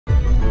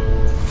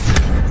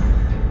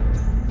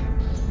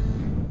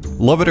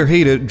Love it or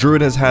hate it,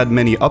 Druid has had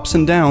many ups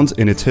and downs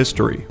in its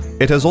history.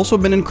 It has also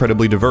been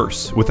incredibly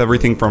diverse, with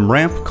everything from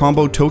ramp,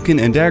 combo, token,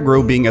 and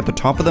aggro being at the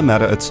top of the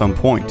meta at some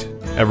point.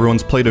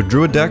 Everyone's played a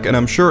Druid deck, and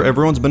I'm sure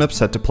everyone's been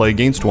upset to play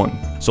against one.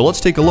 So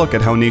let's take a look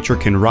at how nature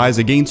can rise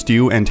against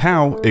you and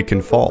how it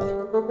can fall.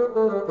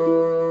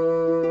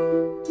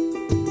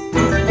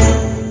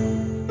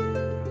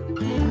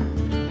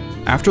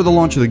 After the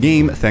launch of the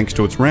game, thanks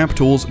to its ramp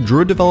tools,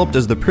 Druid developed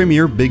as the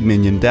premier big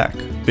minion deck.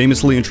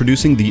 Famously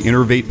introducing the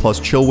Innervate plus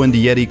Chillwind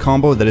Yeti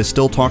combo that is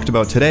still talked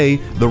about today,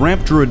 the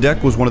ramp Druid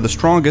deck was one of the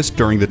strongest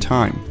during the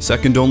time,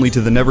 second only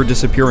to the never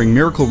disappearing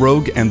Miracle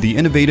Rogue and the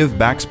innovative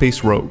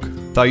Backspace Rogue.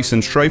 Theiss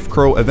and Strife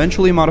Crow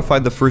eventually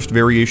modified the first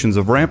variations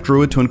of Ramp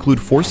Druid to include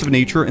Force of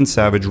Nature and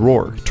Savage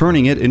Roar,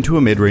 turning it into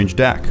a mid-range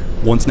deck.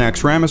 Once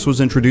Naxxramas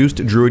was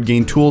introduced, Druid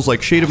gained tools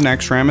like Shade of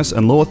Naxxramas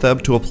and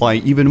Loatheb to apply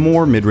even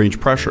more mid-range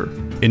pressure.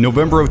 In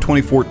November of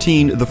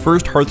 2014, the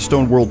first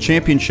Hearthstone World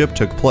Championship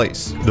took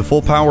place. The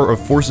full power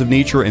of Force of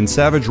Nature and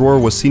Savage Roar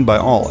was seen by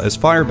all, as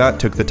Firebat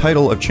took the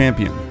title of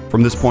champion.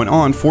 From this point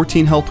on,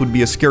 14 health would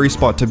be a scary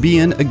spot to be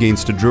in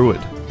against a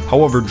Druid.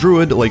 However,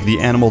 Druid, like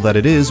the animal that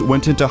it is,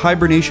 went into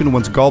hibernation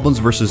once Goblins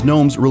vs.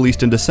 Gnomes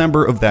released in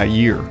December of that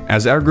year,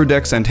 as aggro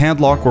decks and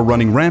handlock were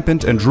running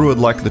rampant and Druid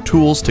lacked the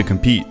tools to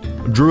compete.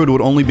 Druid would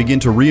only begin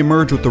to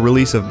re-emerge with the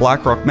release of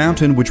Blackrock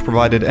Mountain, which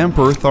provided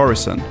Emperor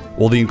Thaurissan.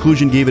 While the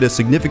inclusion gave it a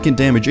significant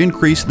damage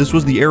increase, this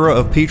was the era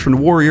of Patron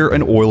Warrior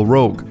and Oil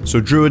Rogue, so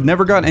Druid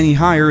never got any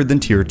higher than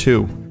Tier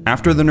 2.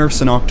 After the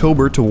nerfs in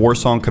October to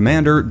Warsong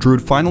Commander,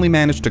 Druid finally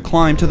managed to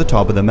climb to the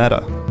top of the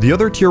meta. The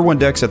other Tier 1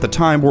 decks at the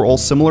time were all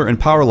similar in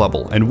power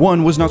level, and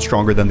one was not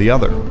stronger than the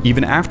other.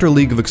 Even after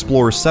League of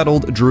Explorers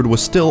settled, Druid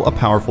was still a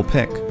powerful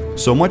pick.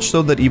 So much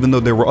so that even though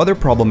there were other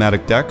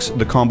problematic decks,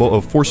 the combo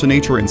of Force of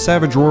Nature and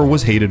Savage Roar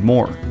was hated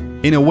more.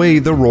 In a way,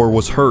 the roar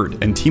was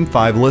heard, and Team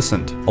 5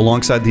 listened.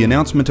 Alongside the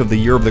announcement of the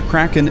Year of the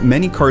Kraken,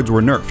 many cards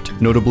were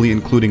nerfed, notably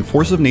including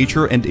Force of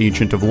Nature and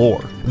Ancient of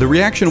Lore. The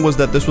reaction was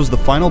that this was the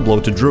final blow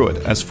to Druid,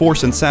 as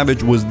Force and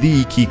Savage was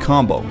the key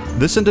combo.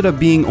 This ended up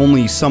being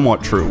only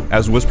somewhat true,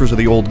 as Whispers of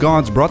the Old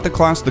Gods brought the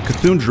class the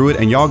Cthulhu Druid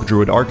and Yogg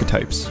Druid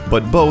archetypes,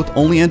 but both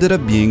only ended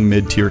up being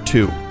mid-tier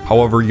 2.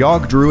 However,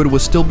 Yogg Druid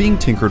was still being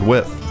tinkered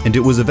with, and it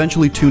was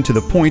eventually tuned to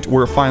the point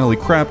where it finally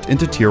crept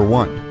into Tier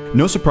 1.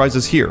 No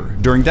surprises here,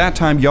 during that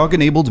time Yogg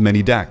enabled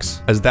many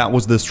decks, as that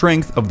was the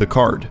strength of the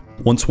card.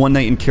 Once One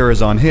Night in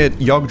Karazhan hit,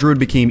 Yogg Druid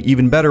became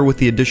even better with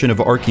the addition of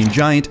Arcane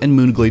Giant and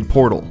Moonglade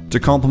Portal. To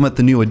complement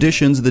the new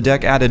additions, the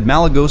deck added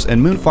Malygos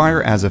and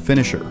Moonfire as a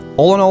finisher.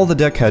 All in all, the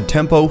deck had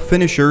tempo,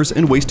 finishers,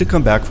 and ways to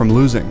come back from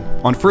losing.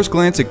 On first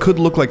glance, it could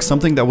look like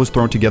something that was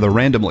thrown together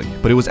randomly,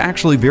 but it was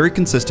actually very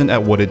consistent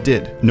at what it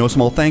did. No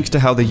small thanks to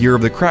how the Year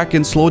of the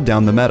Kraken slowed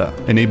down the meta,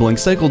 enabling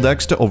cycle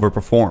decks to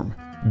overperform.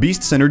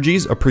 Beast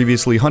Synergies, a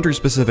previously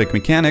hunter-specific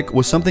mechanic,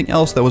 was something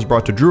else that was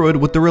brought to Druid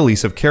with the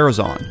release of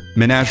Karazhan.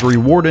 Menagerie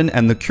Warden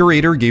and the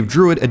Curator gave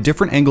Druid a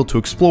different angle to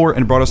explore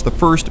and brought us the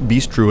first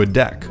Beast Druid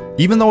deck.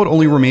 Even though it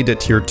only remained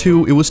at Tier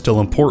 2, it was still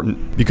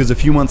important, because a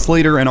few months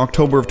later, in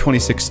October of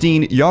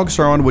 2016, Yogg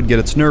Saron would get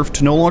its nerf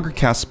to no longer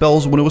cast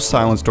spells when it was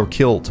silenced or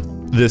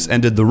killed. This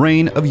ended the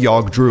reign of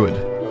Yogg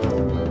Druid.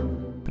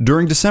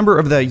 During December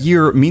of that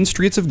year, Mean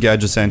Streets of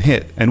Gadgetzan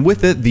hit, and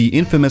with it, the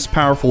infamous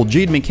powerful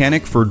Jade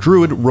mechanic for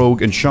Druid,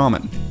 Rogue, and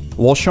Shaman.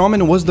 While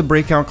Shaman was the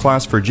breakout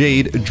class for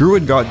Jade,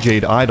 Druid got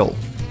Jade Idol.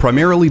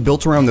 Primarily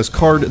built around this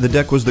card, the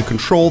deck was the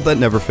control that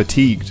never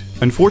fatigued.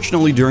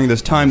 Unfortunately, during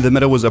this time, the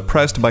meta was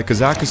oppressed by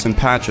Kazakhstan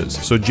patches,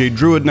 so Jade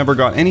Druid never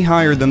got any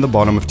higher than the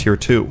bottom of Tier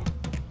 2.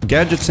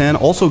 Gadgetzan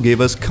also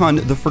gave us Kun,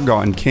 the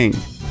Forgotten King.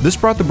 This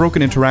brought the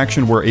broken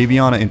interaction where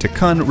Aviana into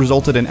Kun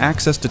resulted in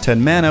access to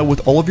 10 mana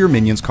with all of your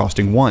minions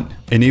costing 1,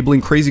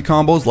 enabling crazy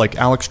combos like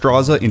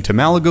Alexstrasza into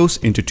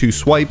Malygos, into 2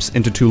 swipes,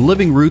 into 2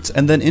 Living Roots,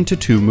 and then into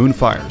 2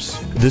 Moonfires.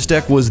 This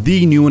deck was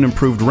the new and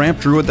improved ramp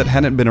Druid that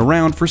hadn't been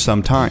around for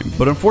some time,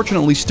 but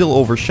unfortunately still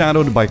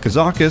overshadowed by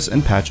Kazakus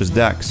and Patch's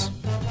decks.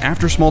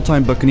 After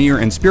Small-Time Buccaneer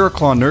and Spirit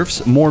Claw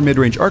nerfs, more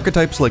mid-range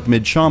archetypes like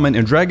Mid-Shaman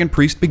and Dragon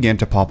Priest began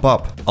to pop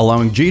up,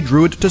 allowing Jade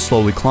Druid to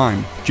slowly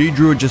climb. Jade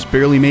Druid just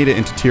barely made it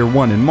into Tier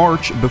 1 in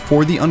March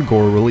before the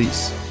Ungoro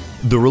release.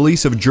 The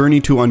release of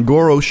Journey to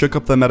Ungoro shook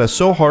up the meta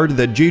so hard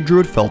that Jade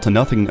Druid fell to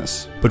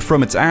nothingness. But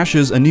from its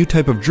ashes, a new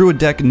type of Druid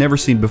deck never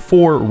seen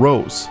before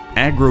rose: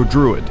 Aggro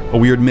Druid, a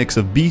weird mix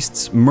of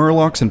beasts,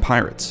 murlocs, and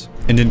pirates.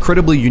 An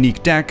incredibly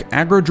unique deck,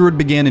 Aggro Druid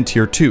began in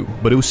Tier 2,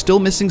 but it was still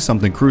missing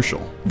something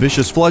crucial.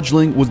 Vicious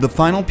Fledgling was the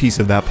final piece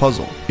of that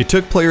puzzle. It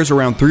took players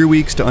around 3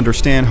 weeks to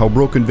understand how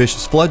broken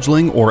Vicious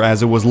Fledgling, or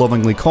as it was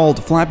lovingly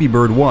called, Flappy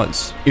Bird,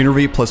 was.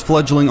 Innervate plus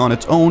Fledgling on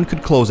its own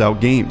could close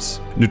out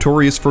games.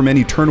 Notorious for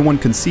many turn 1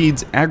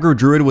 concedes, Aggro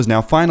Druid was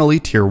now finally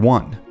Tier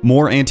 1.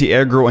 More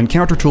anti-aggro and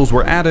counter tools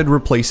were added,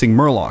 replacing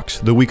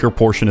Murlocs, the weaker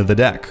portion of the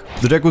deck.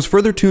 The deck was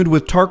further tuned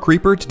with Tar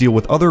Creeper to deal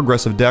with other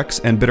aggressive decks,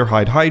 and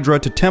Bitterhide Hydra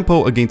to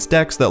tempo against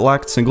decks that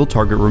lacked single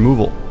target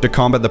removal. To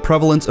combat the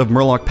prevalence of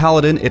Murloc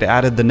Paladin, it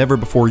added the never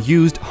before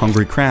used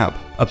Hungry Crab.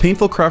 A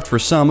painful craft for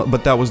some,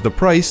 but that was the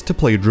price to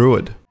play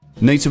Druid.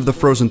 Knights of the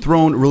Frozen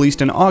Throne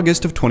released in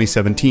August of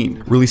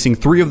 2017, releasing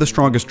 3 of the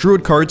strongest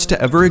Druid cards to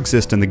ever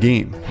exist in the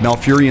game: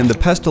 Malfurion the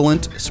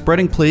Pestilent,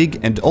 Spreading Plague,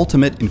 and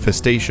Ultimate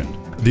Infestation.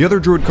 The other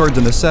Druid cards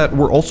in the set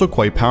were also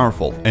quite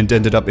powerful, and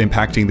ended up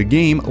impacting the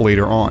game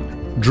later on.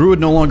 Druid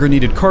no longer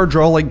needed card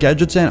draw like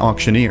Gadgets and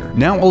Auctioneer.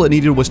 Now all it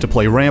needed was to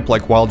play ramp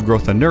like Wild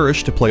Growth and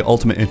Nourish to play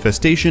Ultimate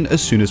Infestation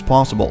as soon as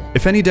possible.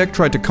 If any deck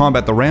tried to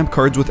combat the ramp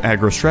cards with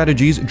aggro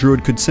strategies,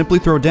 Druid could simply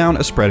throw down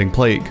a Spreading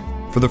Plague.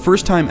 For the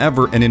first time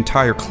ever, an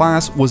entire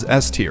class was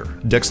S tier.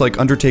 Decks like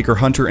Undertaker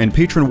Hunter and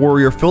Patron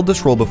Warrior filled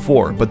this role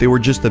before, but they were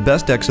just the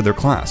best decks of their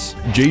class.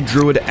 Jade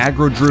Druid,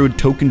 Aggro Druid,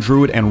 Token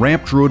Druid, and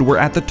Ramp Druid were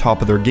at the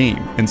top of their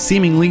game, and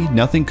seemingly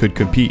nothing could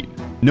compete.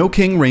 No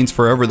king reigns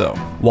forever though.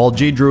 While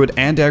Jade Druid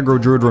and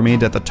Aggro Druid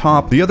remained at the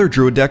top, the other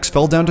Druid decks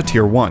fell down to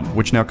tier 1,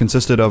 which now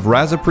consisted of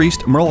Raza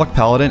Priest, Murloc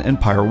Paladin,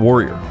 and Pirate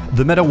Warrior.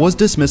 The meta was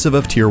dismissive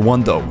of tier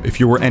 1 though. If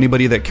you were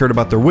anybody that cared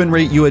about their win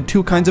rate, you had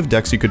 2 kinds of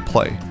decks you could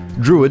play: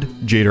 Druid,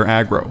 Jade, or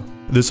Aggro.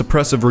 This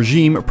oppressive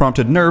regime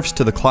prompted nerfs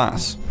to the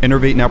class.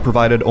 Innervate now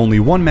provided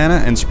only 1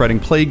 mana, and Spreading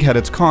Plague had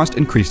its cost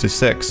increased to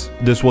 6.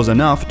 This was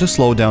enough to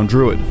slow down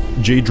Druid.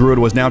 Jade Druid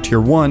was now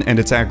tier 1, and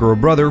its aggro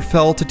brother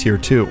fell to tier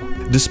 2.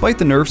 Despite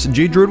the nerfs,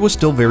 Jade Druid was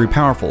still very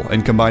powerful,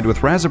 and combined with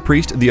Raza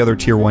Priest, the other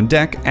tier 1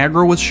 deck,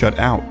 aggro was shut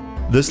out.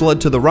 This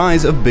led to the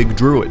rise of Big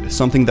Druid,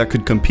 something that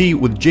could compete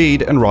with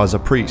Jade and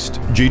Raza Priest.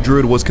 Jade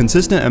Druid was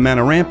consistent at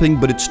mana ramping,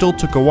 but it still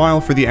took a while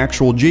for the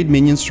actual Jade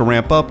minions to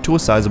ramp up to a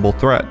sizable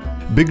threat.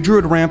 Big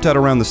Druid ramped at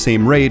around the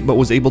same rate, but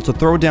was able to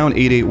throw down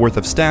 8/8 worth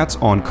of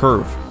stats on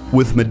curve.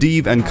 With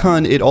Medivh and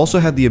Kun, it also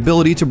had the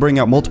ability to bring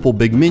out multiple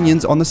big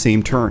minions on the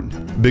same turn.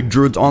 Big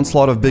Druid's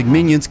onslaught of big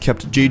minions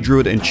kept Jade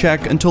Druid in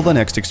check until the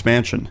next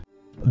expansion.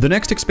 The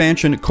next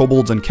expansion,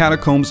 Kobolds and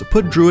Catacombs,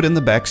 put Druid in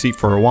the backseat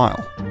for a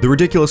while. The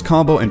ridiculous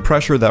combo and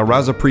pressure that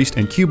Raza Priest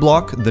and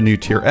Q-Block, the new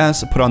tier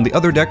S, put on the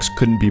other decks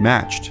couldn't be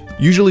matched.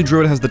 Usually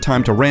Druid has the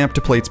time to ramp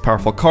to play its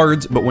powerful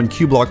cards, but when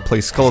Q-Block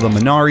plays Skull of the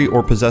Minari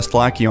or Possessed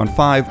Lackey on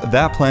 5,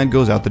 that plan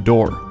goes out the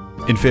door.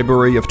 In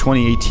February of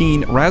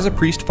 2018, Raza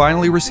Priest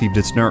finally received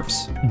its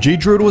nerfs. Jade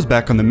Druid was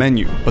back on the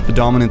menu, but the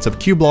dominance of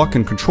Q-Block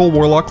and Control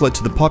Warlock led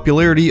to the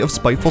popularity of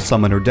Spiteful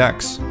Summoner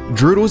decks.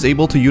 Druid was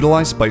able to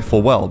utilize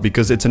Spiteful well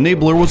because its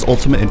enabler was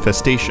Ultimate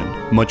Infestation,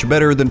 much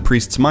better than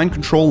Priest's Mind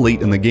Control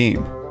late in the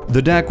game.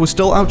 The deck was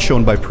still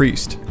outshone by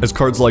Priest, as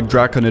cards like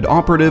Draconid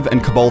Operative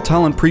and Cabal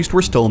Talon Priest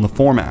were still in the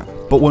format.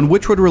 But when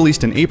Witchwood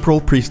released in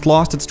April, Priest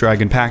lost its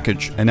Dragon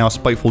package, and now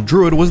Spiteful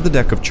Druid was the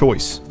deck of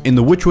choice. In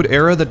the Witchwood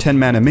era, the 10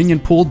 mana minion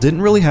pool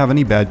didn't really have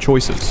any bad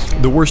choices.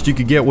 The worst you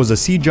could get was a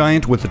Sea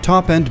Giant, with the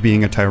top end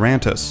being a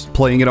Tyrantus.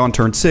 Playing it on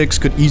turn 6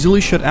 could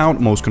easily shut out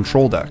most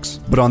control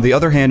decks. But on the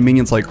other hand,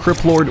 minions like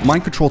Crypt Lord,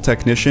 Mind Control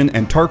Technician,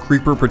 and Tark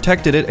Reaper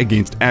protected it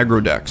against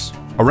aggro decks.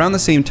 Around the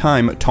same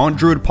time, Taunt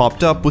Druid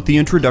popped up with the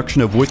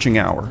introduction of Witching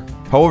Hour.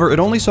 However, it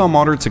only saw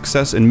moderate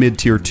success in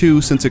mid-tier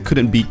 2 since it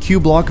couldn't beat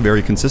Q-Block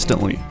very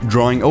consistently.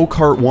 Drawing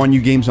Oakheart won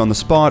you games on the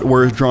spot,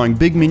 whereas drawing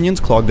big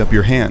minions clogged up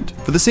your hand.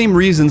 For the same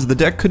reasons, the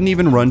deck couldn't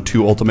even run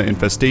 2 Ultimate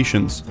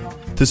Infestations.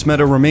 This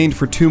meta remained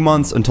for 2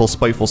 months until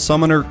Spiteful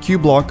Summoner,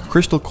 Q-Block,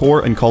 Crystal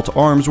Core, and Call to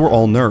Arms were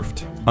all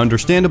nerfed.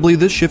 Understandably,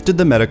 this shifted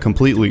the meta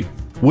completely.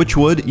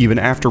 Witchwood, even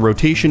after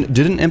rotation,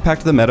 didn't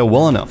impact the meta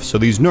well enough, so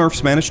these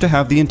nerfs managed to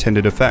have the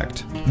intended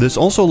effect. This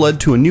also led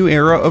to a new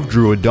era of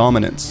Druid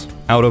dominance.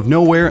 Out of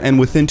nowhere and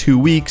within 2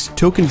 weeks,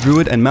 Token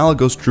Druid and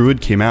Malagos Druid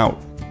came out.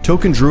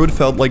 Token Druid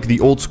felt like the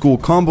old school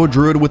combo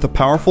Druid with a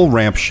powerful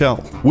ramp shell.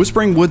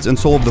 Whispering Woods and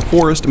Soul of the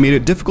Forest made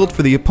it difficult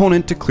for the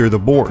opponent to clear the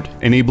board,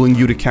 enabling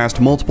you to cast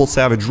multiple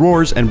Savage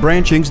Roars and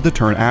Branchings the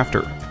turn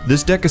after.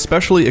 This deck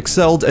especially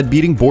excelled at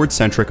beating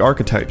board-centric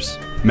archetypes.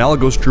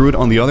 Malagos Druid,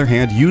 on the other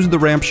hand, used the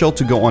ramp shell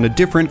to go on a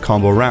different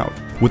combo route.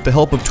 With the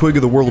help of Twig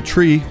of the World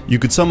Tree, you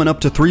could summon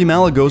up to 3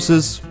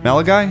 Malagoses,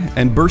 Malagai,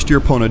 and burst your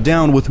opponent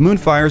down with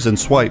Moonfires and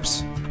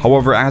Swipes.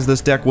 However, as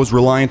this deck was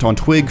reliant on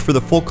Twig for the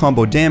full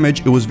combo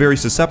damage, it was very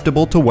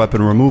susceptible to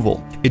weapon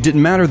removal. It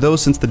didn't matter though,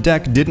 since the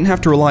deck didn't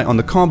have to rely on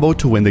the combo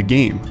to win the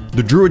game.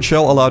 The Druid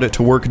Shell allowed it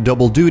to work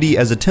double duty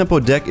as a tempo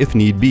deck if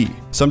need be.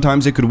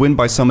 Sometimes it could win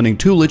by summoning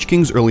 2 Lich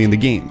Kings early in the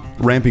game.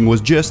 Ramping was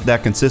just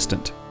that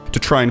consistent. To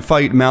try and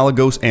fight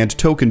Malagos and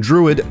Token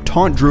Druid,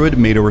 Taunt Druid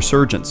made a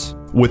resurgence.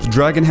 With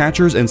Dragon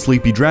Hatchers and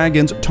Sleepy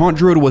Dragons, Taunt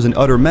Druid was an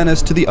utter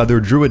menace to the other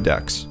Druid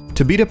decks.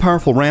 To beat a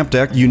powerful ramp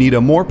deck, you need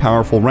a more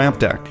powerful ramp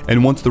deck,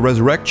 and once the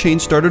Resurrect chain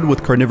started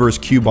with Carnivorous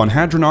Cube on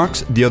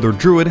Hadronox, the other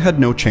Druid had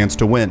no chance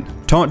to win.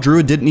 Taunt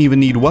Druid didn't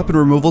even need weapon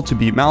removal to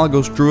beat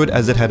Malagos Druid,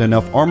 as it had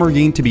enough armor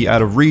gain to be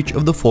out of reach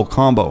of the full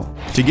combo.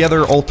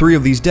 Together, all 3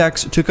 of these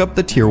decks took up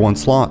the tier 1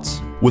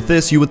 slots. With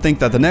this, you would think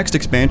that the next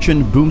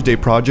expansion, Boomsday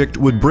Project,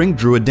 would bring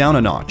Druid down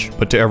a notch,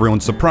 but to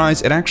everyone's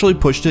surprise, it actually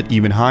pushed it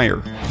even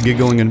higher.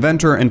 Giggling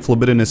Inventor and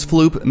Phlebidinous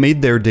Floop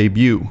made their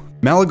debut.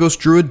 Malagos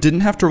Druid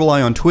didn't have to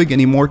rely on Twig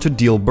anymore to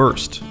deal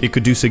burst. It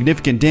could do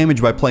significant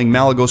damage by playing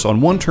Malagos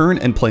on one turn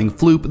and playing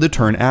Floop the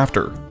turn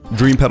after.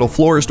 Dream Petal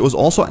Florist was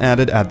also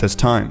added at this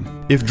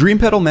time. If Dream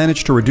Petal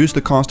managed to reduce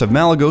the cost of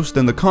Malygos,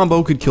 then the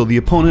combo could kill the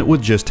opponent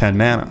with just 10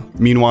 mana.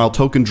 Meanwhile,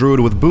 Token Druid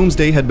with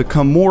Boomsday had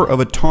become more of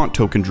a taunt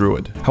Token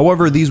Druid.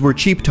 However, these were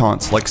cheap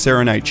taunts like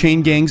Serenite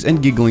Chain Gangs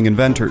and Giggling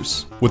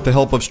Inventors. With the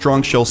help of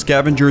Strong Shell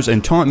Scavengers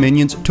and taunt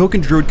minions, Token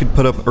Druid could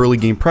put up early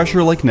game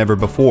pressure like never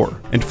before,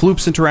 and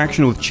Floop's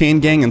interaction with Chain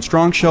Gang and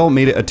Strong Shell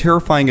made it a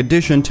terrifying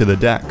addition to the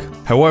deck.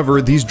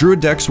 However, these Druid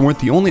decks weren't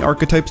the only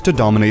archetypes to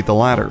dominate the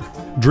latter.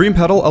 Dream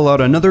Petal allowed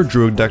another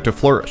Druid deck to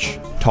flourish,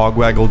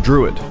 Togwaggle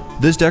Druid.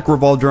 This deck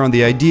revolved around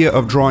the idea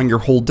of drawing your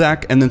whole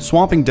deck and then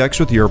swapping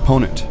decks with your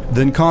opponent,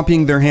 then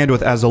copying their hand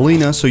with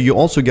Azalina so you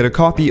also get a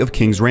copy of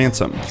King's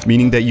Ransom,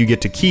 meaning that you get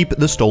to keep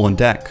the stolen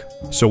deck.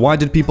 So why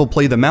did people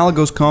play the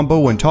Malygos combo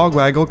when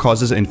Togwaggle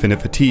causes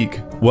infinite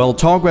fatigue? Well,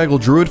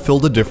 Togwaggle Druid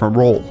filled a different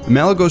role.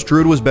 Malygos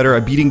Druid was better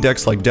at beating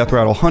decks like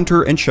Deathrattle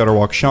Hunter and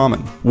Shudderwock Shaman,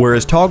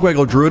 whereas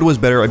Togwaggle Druid was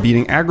better at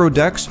beating aggro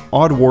decks,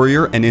 Odd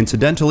Warrior, and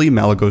incidentally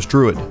Malygos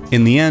Druid.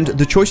 In the end,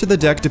 the choice of the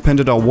deck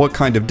depended on what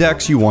kind of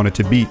decks you wanted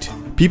to beat.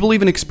 People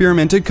even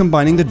experimented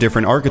combining the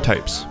different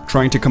archetypes,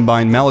 trying to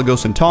combine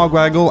Malygos and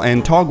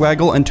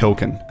Togwaggle and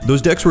Token.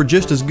 Those decks were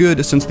just as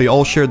good since they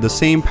all shared the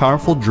same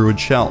powerful Druid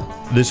shell.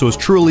 This was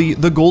truly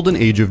the golden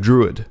age of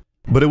Druid.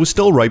 But it was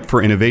still ripe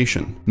for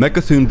innovation.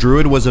 Mecha'thun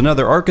Druid was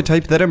another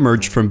archetype that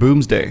emerged from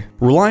Boomsday.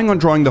 Relying on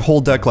drawing the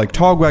whole deck like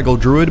Togwaggle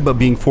Druid but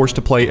being forced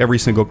to play every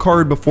single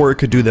card before it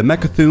could do the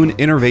Mecha'thun,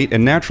 Innervate,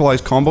 and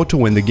Naturalize combo to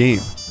win the game.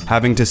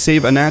 Having to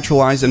save a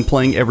Naturalize and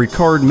playing every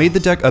card made the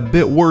deck a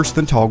bit worse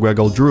than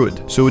Togwaggle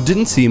Druid, so it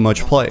didn't see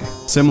much play.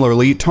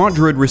 Similarly, Taunt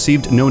Druid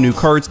received no new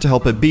cards to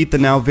help it beat the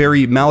now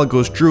very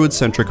Malygos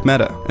Druid-centric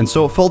meta, and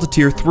so it fell to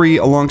tier 3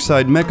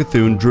 alongside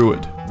Mecha'thun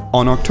Druid.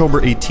 On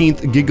October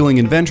 18th, Giggling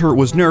Inventor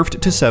was nerfed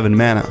to 7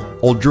 mana.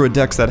 All Druid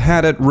decks that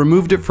had it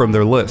removed it from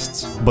their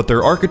lists, but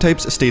their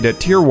archetypes stayed at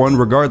tier 1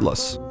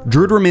 regardless.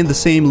 Druid remained the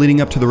same leading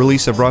up to the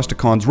release of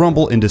Rastakon's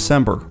Rumble in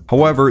December.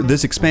 However,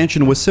 this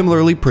expansion was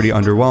similarly pretty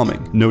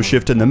underwhelming. No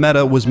shift in the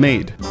meta was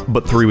made.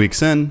 But 3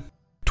 weeks in,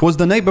 'twas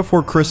the night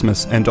before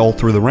Christmas, and all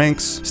through the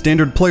ranks,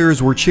 standard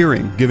players were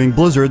cheering, giving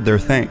Blizzard their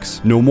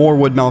thanks. No more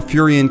would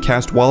Malfurion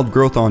cast Wild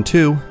Growth on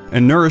 2,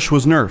 and Nourish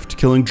was nerfed,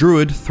 killing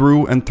Druid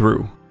through and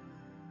through.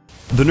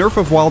 The nerf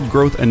of Wild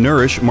Growth and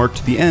Nourish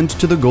marked the end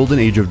to the golden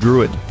age of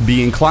Druid.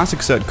 Being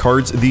classic set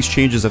cards, these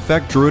changes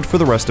affect Druid for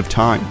the rest of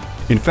time.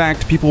 In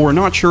fact, people were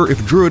not sure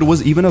if Druid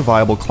was even a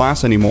viable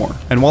class anymore,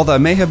 and while that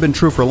may have been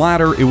true for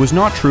ladder, it was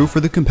not true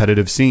for the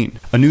competitive scene.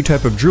 A new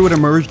type of Druid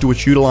emerged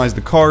which utilized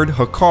the card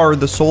Hakar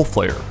the Soul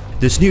Flayer.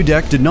 This new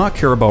deck did not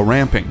care about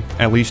ramping,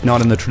 at least not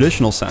in the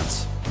traditional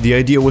sense. The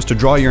idea was to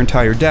draw your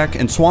entire deck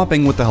and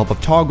swapping with the help of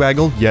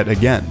Togwaggle yet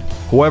again.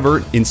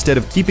 However, instead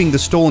of keeping the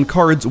stolen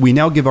cards, we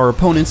now give our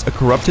opponents a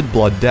Corrupted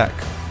Blood deck.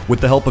 With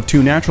the help of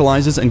 2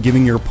 Naturalizes and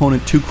giving your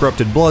opponent 2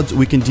 Corrupted Bloods,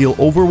 we can deal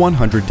over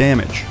 100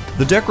 damage.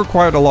 The deck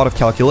required a lot of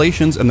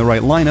calculations and the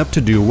right lineup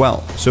to do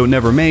well, so it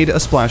never made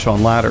a splash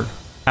on ladder.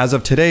 As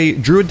of today,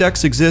 Druid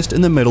decks exist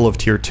in the middle of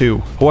tier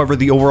 2. However,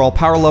 the overall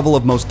power level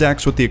of most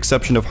decks with the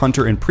exception of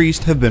Hunter and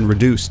Priest have been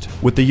reduced.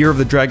 With the Year of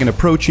the Dragon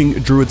approaching,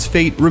 Druid's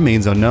fate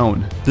remains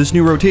unknown. This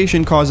new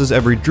rotation causes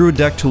every Druid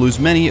deck to lose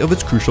many of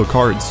its crucial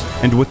cards,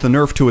 and with the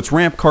nerf to its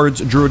ramp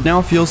cards, Druid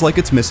now feels like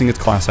it's missing its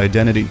class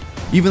identity.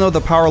 Even though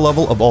the power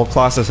level of all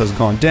classes has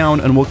gone down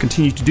and will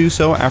continue to do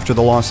so after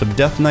the loss of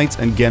Death Knights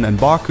and Gen and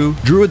Baku,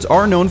 Druids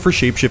are known for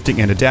shapeshifting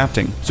and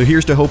adapting, so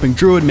here's to hoping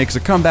Druid makes a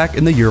comeback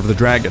in the Year of the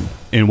Dragon,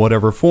 in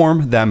whatever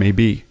form that may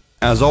be.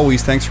 As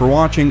always, thanks for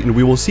watching, and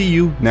we will see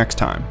you next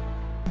time.